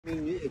I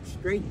mean, it's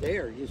straight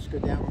there. You just go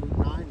down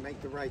Route 9,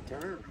 make the right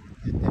turn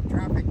at the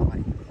traffic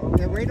light.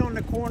 Yeah, right on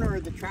the corner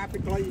of the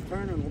traffic light you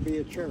turn and will be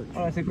a church.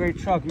 Oh, that's a great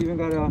truck. You even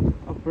got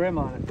a brim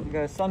on it. You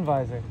got a sun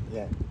visor.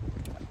 Yeah.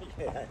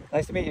 Yeah.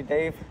 Nice to meet you,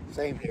 Dave.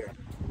 Same here.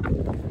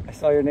 I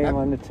saw your name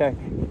on the check.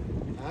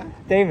 Huh?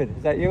 David,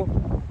 is that you?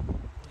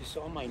 You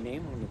saw my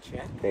name on the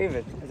check?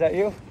 David, is that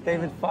you?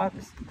 David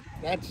Fox?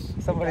 That's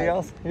somebody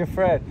else? You're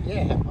Fred.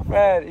 Yeah.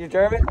 Fred, you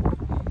German?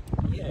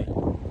 Yeah.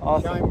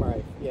 Awesome.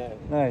 Scheinreich, yeah.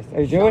 Nice. Are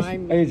you Jewish?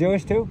 Schein- Are you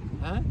Jewish too?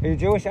 Huh? Are you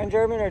Jewish and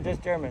German or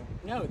just German?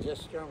 No,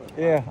 just German.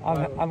 Yeah,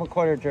 I'm a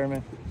quarter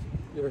German.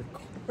 You're a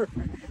quarter.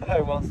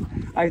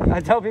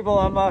 I tell people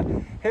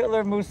I'm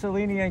Hitler,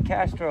 Mussolini, and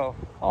Castro,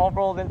 all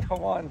rolled into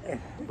one.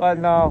 But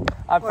no,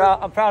 I'm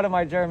proud of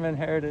my German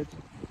heritage.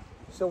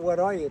 So what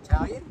are you,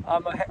 Italian?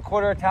 I'm a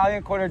quarter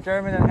Italian, quarter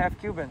German, and half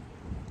Cuban.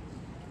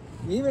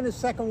 Even the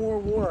Second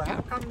World War,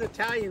 how come the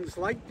Italians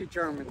liked the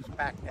Germans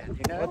back then,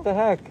 you know? What the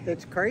heck?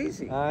 It's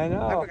crazy. I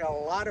know. I've got a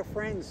lot of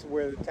friends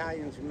where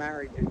Italians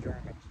married to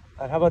Germans.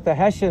 And how about the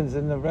Hessians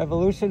in the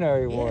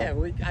Revolutionary War? Yeah,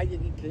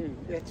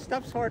 that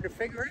stuff's hard to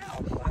figure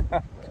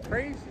out. It's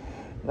crazy.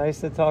 Nice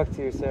to talk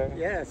to you, sir.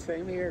 Yeah,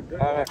 same here. Good.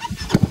 All right.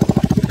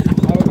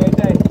 Have a great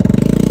day.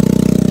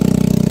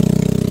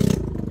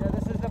 Yeah,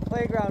 this is the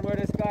playground where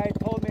this guy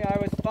told me I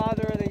was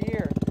Father of the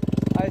Year.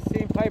 I've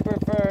seen Piper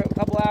for a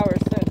couple hours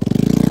since.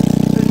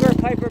 This is where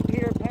Piper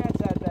peed her pants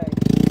that day.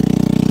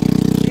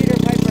 Peter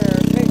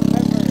Piper, Pig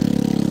Piper.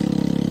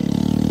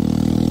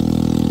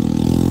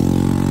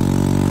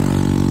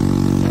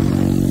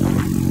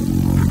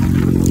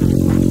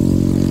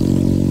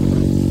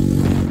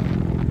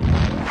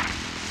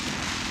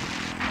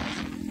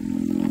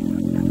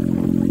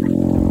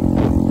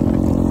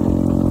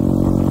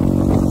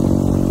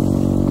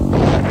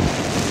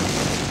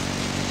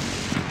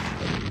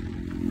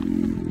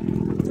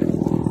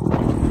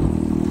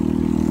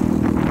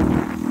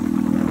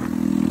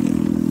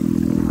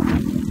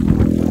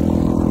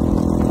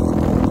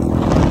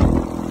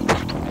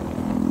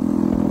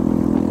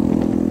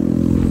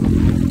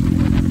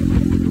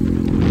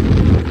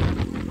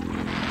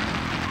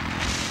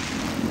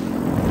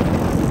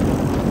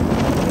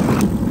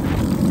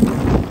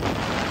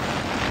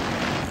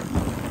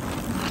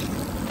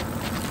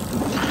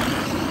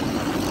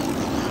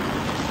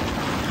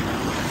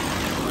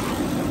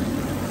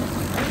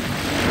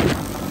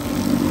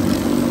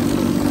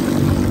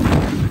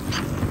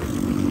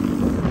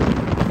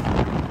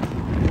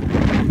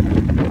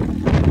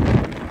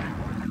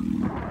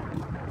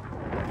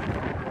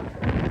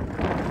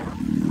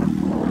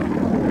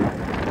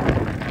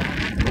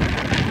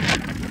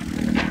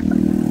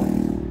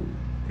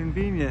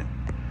 Convenient.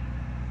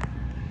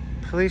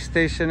 Police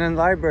station and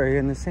library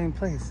in the same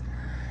place.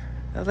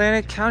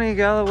 Atlantic County,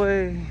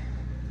 Galloway.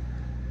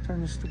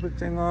 Turn the stupid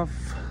thing off.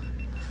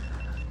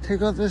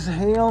 Take off this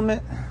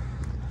helmet.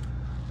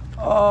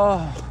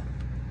 Oh.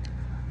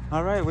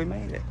 All right, we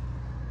made it.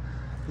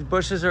 These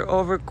bushes are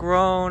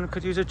overgrown.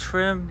 Could use a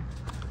trim.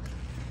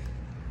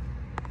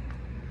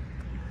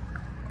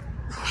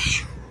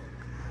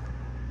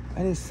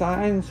 Any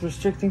signs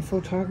restricting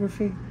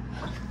photography?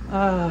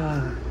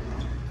 Ah.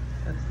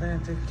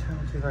 Atlantic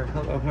County. All right,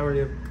 hello, how are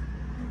you?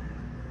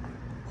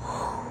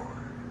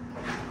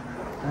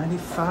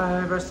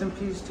 95, rest in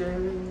peace,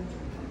 Jamie.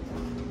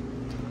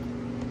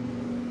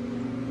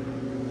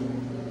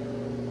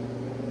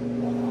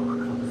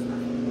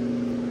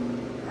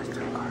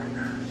 Mr.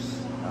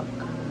 Gardner's,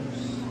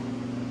 Upkers.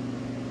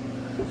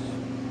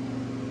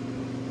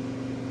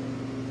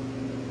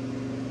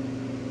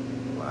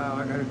 Wow,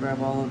 I gotta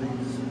grab all of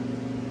these.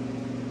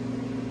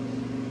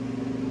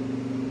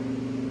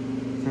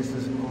 This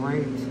is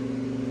great.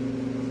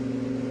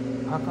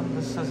 How come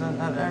this isn't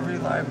at every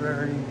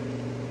library?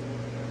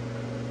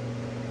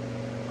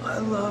 I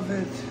love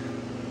it.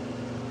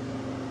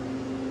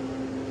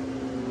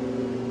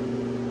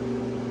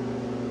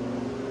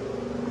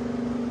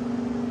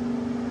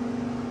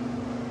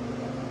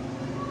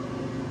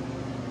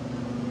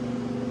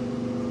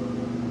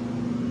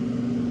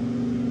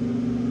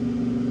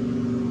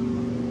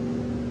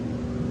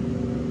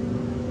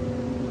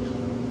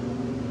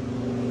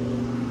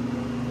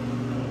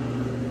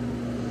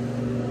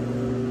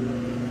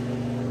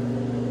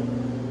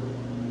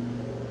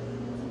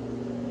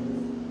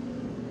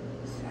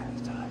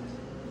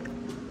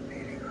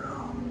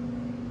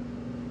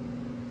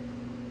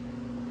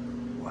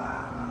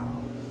 Wow.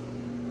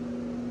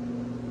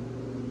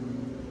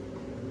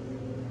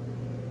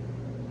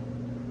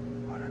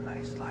 What a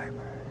nice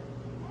library.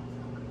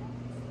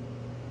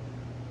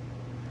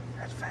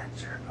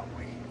 Adventure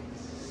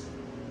awaits.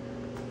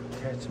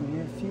 Catch me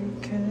if you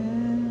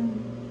can.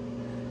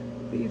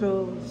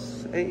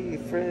 Beatles. Hey,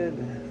 Fred.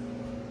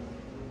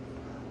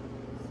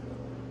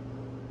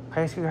 Can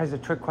I ask you guys a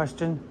trick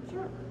question?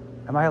 Sure.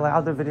 Am I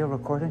allowed the video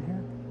recording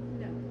here?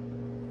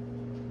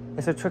 No.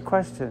 It's a trick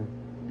question.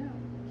 No.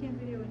 You can't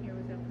video in here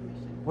without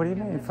permission. What do you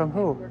mean? That's From the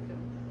who? paperwork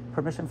done.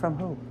 Permission from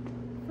who?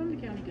 From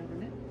the county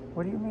government.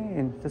 What do you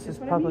mean? This That's is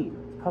what I public.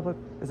 mean. Public.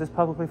 Is this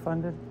publicly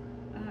funded?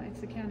 It's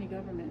the county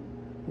government.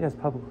 Yeah, it's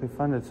publicly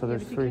funded, so Yeah,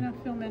 there's but you free.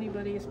 cannot film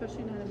anybody,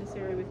 especially not in this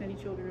area with any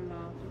children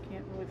involved. You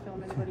can't really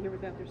film anybody here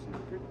without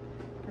their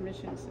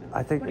permission. So.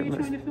 I think What are you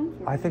trying to film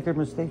for? I think you're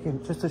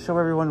mistaken. Just to show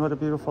everyone what a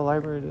beautiful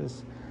library it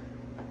is.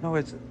 No,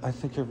 I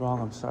think you're wrong.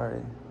 I'm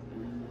sorry.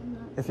 I'm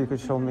not- If you could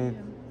show me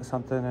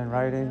something in I don't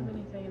writing. have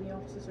anything, and the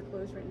offices are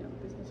closed right now,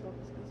 the business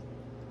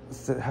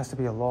offices. It has to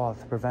be a law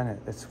to prevent it.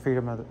 It's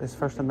freedom of. It's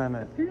First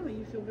Amendment. Apparently,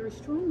 you feel very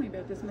strongly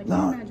about this, and I No.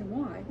 can't imagine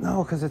why.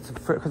 No,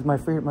 because my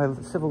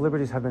civil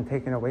liberties have been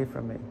taken away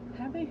from me.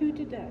 Have they? Who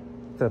did that?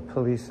 The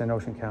police in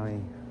Ocean County,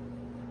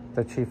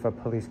 the chief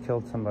of police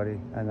killed somebody,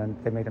 and then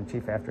they made him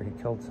chief after he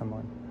killed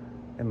someone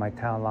in my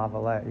town,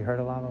 Lavalette. You heard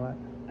of Lavalette?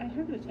 I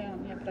heard the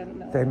town, yeah, but I don't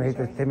know. They I'm made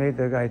sorry. they made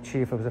the guy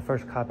chief. It was the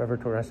first cop ever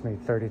to arrest me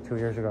 33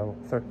 years ago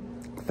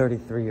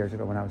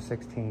when I was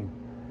 16.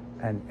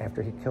 And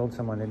after he killed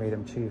someone, they made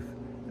him chief.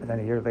 And then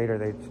a year later,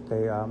 they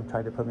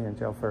tried to put me in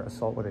jail for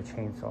assault with a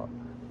chainsaw.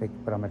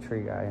 But I'm a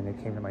tree guy, and they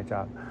came to my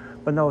job.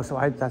 But no, so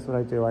that's what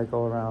I do. I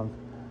go around,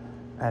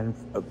 and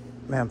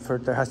ma'am,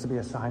 there has to be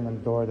a sign on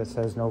the door that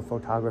says no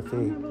photography.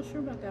 I'm not real sure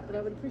about that, but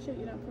I would appreciate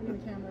you not putting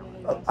the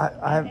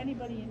camera in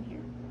anybody in here.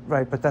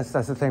 Right, but that's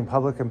the thing.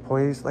 Public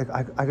employees, like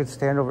I could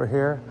stand over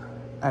here,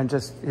 and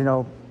just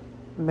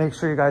make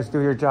sure you guys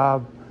do your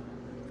job,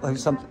 like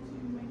some.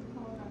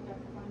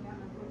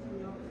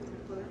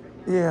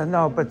 Yeah,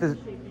 no, but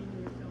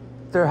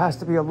there has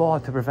to be a law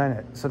to prevent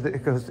it. So that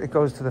it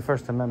goes to the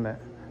First Amendment.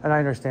 And I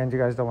understand you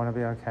guys don't want to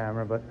be on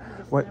camera, but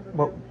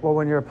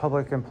when you're a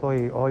public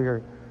employee, all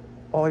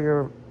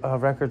your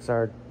records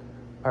are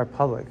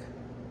public,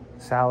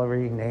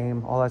 salary,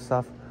 name, all that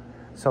stuff.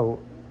 So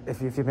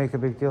if you make a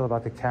big deal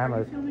about the camera,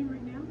 Are you filming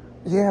right now?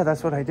 yeah,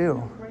 that's what I do.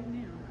 Right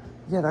now.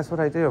 Yeah, that's what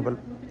I do. But Look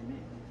at me.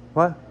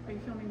 what? Are you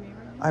filming me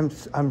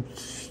right now?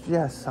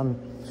 Yes, I'm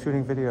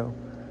shooting video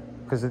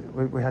because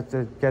we have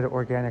to get an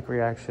organic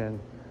reaction.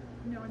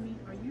 No, I mean,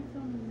 are you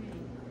filming me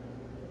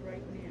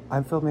right now?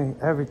 I'm filming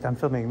I'm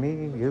filming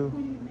me, you.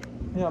 Pointing at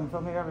me. Yeah, I'm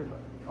filming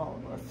everybody. Oh,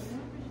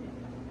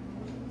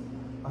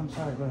 I'm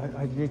sorry, but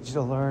I need you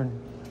to learn.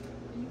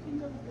 You can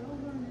go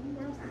learn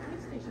anywhere else. The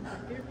police station's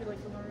right there if you'd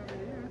like to learn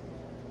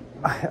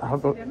over there. I'll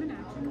go. See them in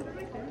action, they're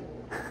right there.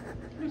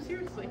 No,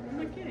 seriously, I'm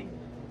not kidding.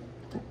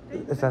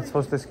 Is that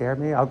supposed to scare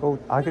me? I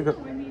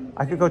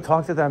could go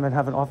talk to them and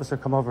have an officer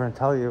come over and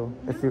tell you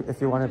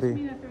if you want to I be.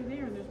 mean that they're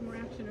there and there's more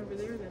action over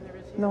there than there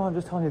is here. No, I'm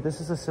just telling you,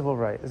 this is a civil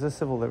right. This is a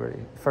civil liberty.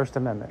 First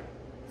Amendment.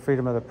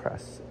 Freedom of the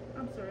press.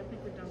 I'm sorry, I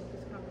think we're done with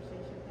this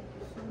conversation. Thank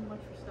you so much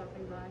for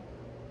stopping by.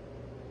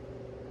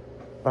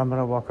 But I'm going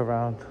to walk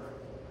around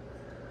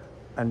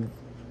and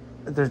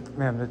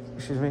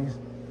excuse me,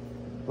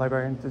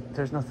 librarian,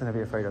 there's nothing to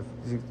be afraid of.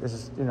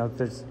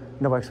 There's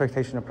no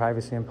expectation of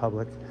privacy in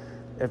public.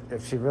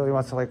 If she really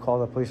wants to call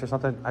the police or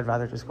something, I'd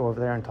rather just go over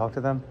there and talk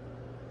to them.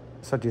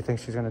 So do you think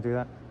she's going to do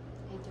that?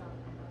 I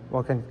don't.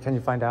 Well, can you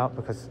find out?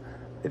 Because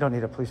you don't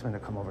need a policeman to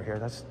come over here.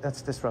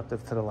 That's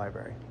disruptive to the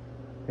library.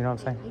 You know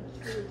what I'm saying?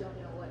 I truly don't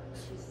know what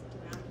she's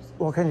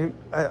doing.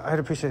 Well, I'd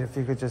appreciate it if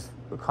you could just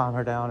calm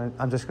her down. And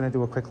I'm just going to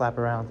do a quick lap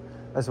around.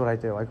 That's what I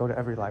do. I go to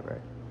every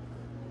library.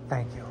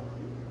 Thank you.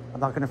 I'm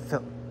not going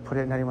to put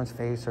it in anyone's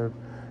face or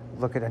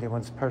look at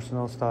anyone's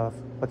personal stuff,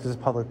 but this is a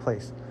public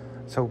place.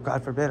 So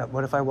God forbid,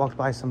 what if I walked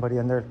by somebody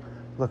and they're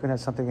looking at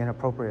something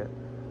inappropriate?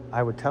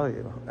 I would tell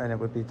you, and it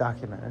would be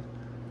documented.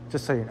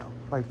 Just so you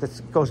know.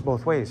 This goes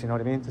both ways, you know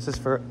what I mean? This is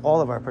for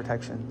all of our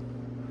protection.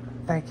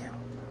 Thank you.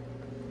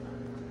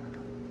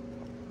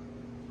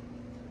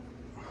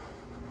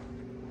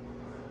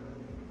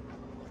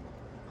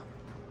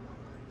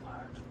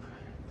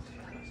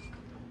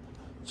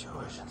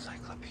 Jewish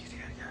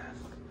encyclopedia, yes.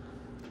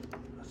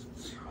 Let's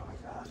see what we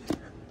got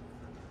here.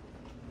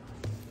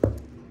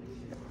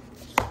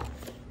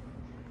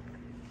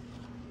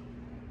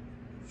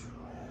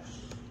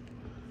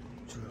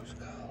 Jewish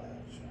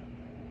College.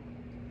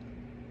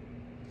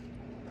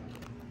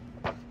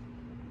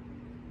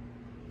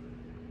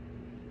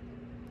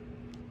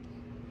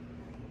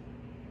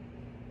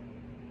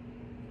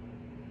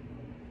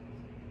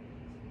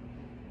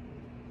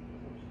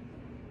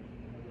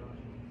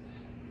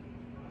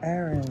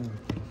 Aaron,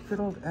 good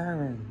old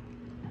Aaron.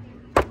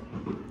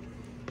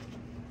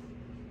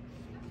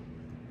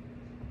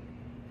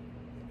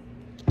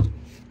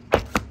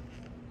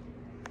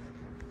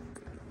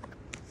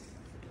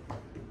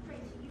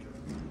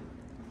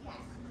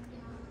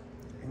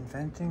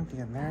 Inventing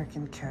the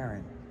American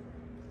Karen.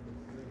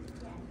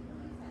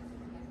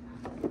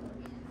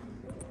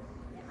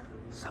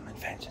 Some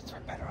inventions are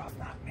better off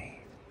not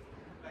made.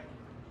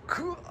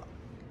 Cool.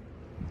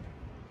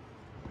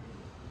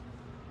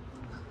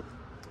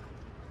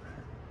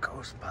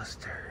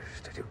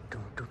 Ghostbusters.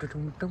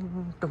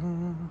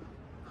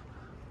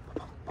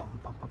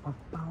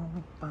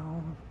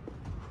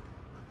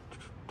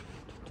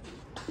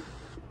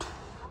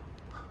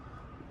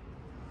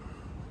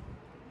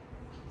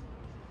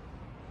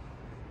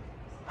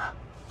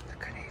 The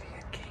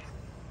Canadian King.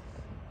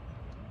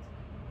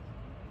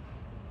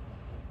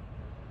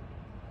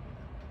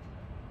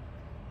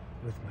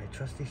 With my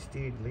trusty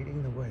steed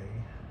leading the way.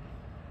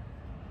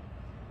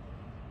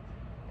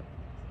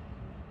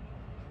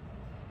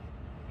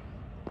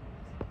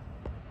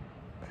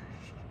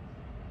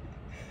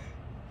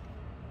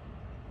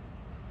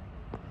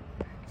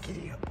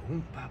 Giddy up,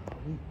 boom, papa,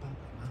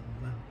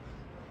 mama.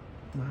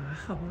 My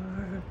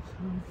heart's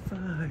on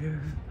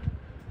fire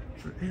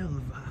for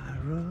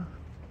Elvira.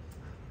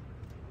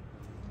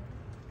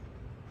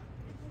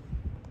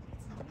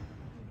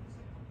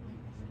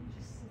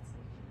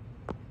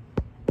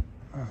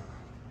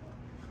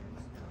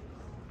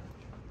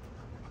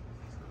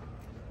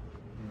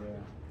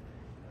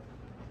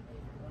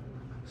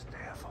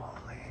 Staff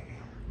only.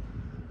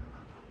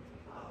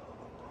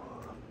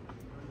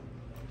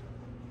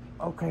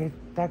 Okay,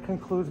 that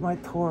concludes my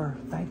tour.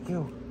 Thank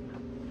you.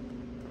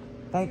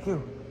 Thank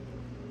you.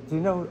 Do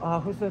you know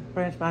who's the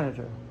branch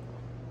manager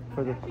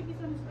for the? Actually, he's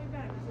on his way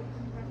back. He's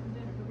coming back from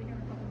dinner. He'll be here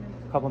in a couple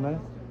minutes. Couple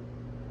minutes?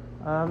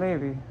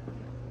 Maybe.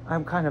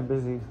 I'm kind of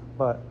busy,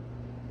 but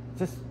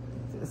just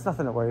it's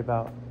nothing to worry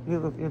about. You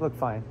look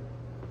fine.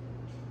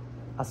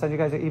 I'll send you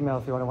guys an email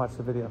if you want to watch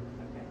the video.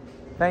 Okay.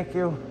 Thank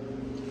you.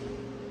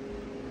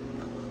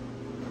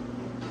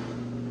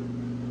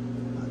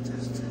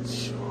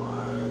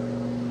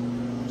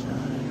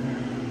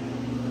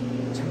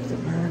 Take the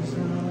birds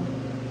out.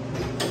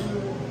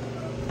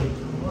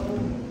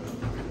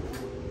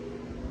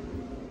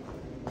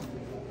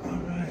 All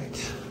right,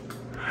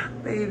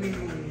 baby.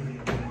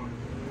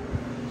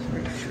 Let's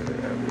make sure that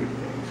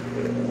everything's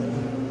good.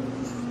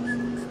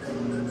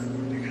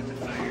 I got the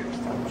fire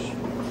extinguisher.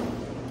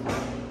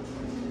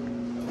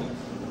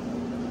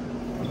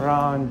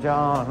 Ron,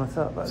 John, what's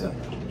up, buddy?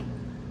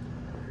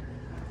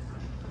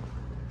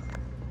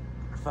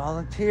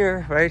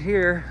 Volunteer right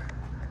here.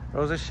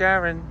 Rosa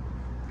Sharon.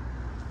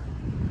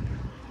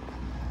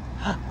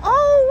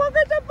 Oh, look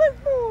at the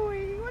big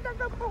boy. What a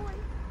good boy.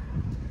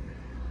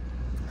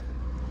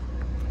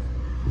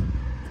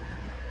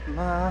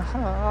 My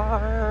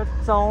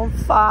heart's on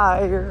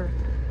fire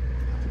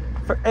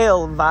for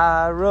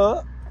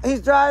Elvira.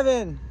 He's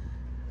driving.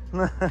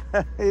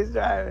 He's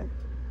driving.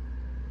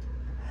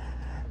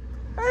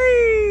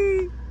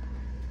 Hey.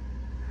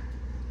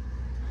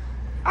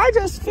 I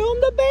just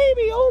filmed the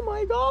baby. Oh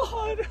my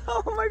God.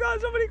 Oh my God.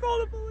 Somebody call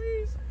the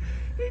police.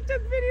 He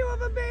took video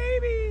of a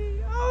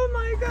baby. Oh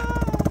my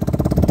God.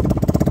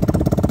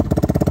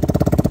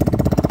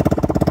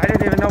 I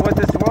didn't even know what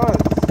this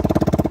was.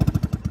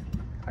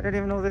 I didn't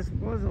even know this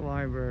was a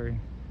library.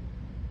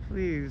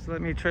 Please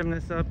let me trim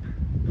this up.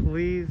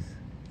 Please.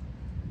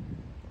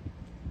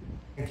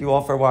 Thank you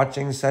all for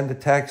watching. Send a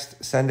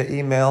text, send an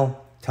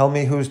email. Tell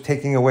me who's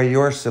taking away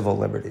your civil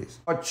liberties.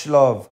 Much love.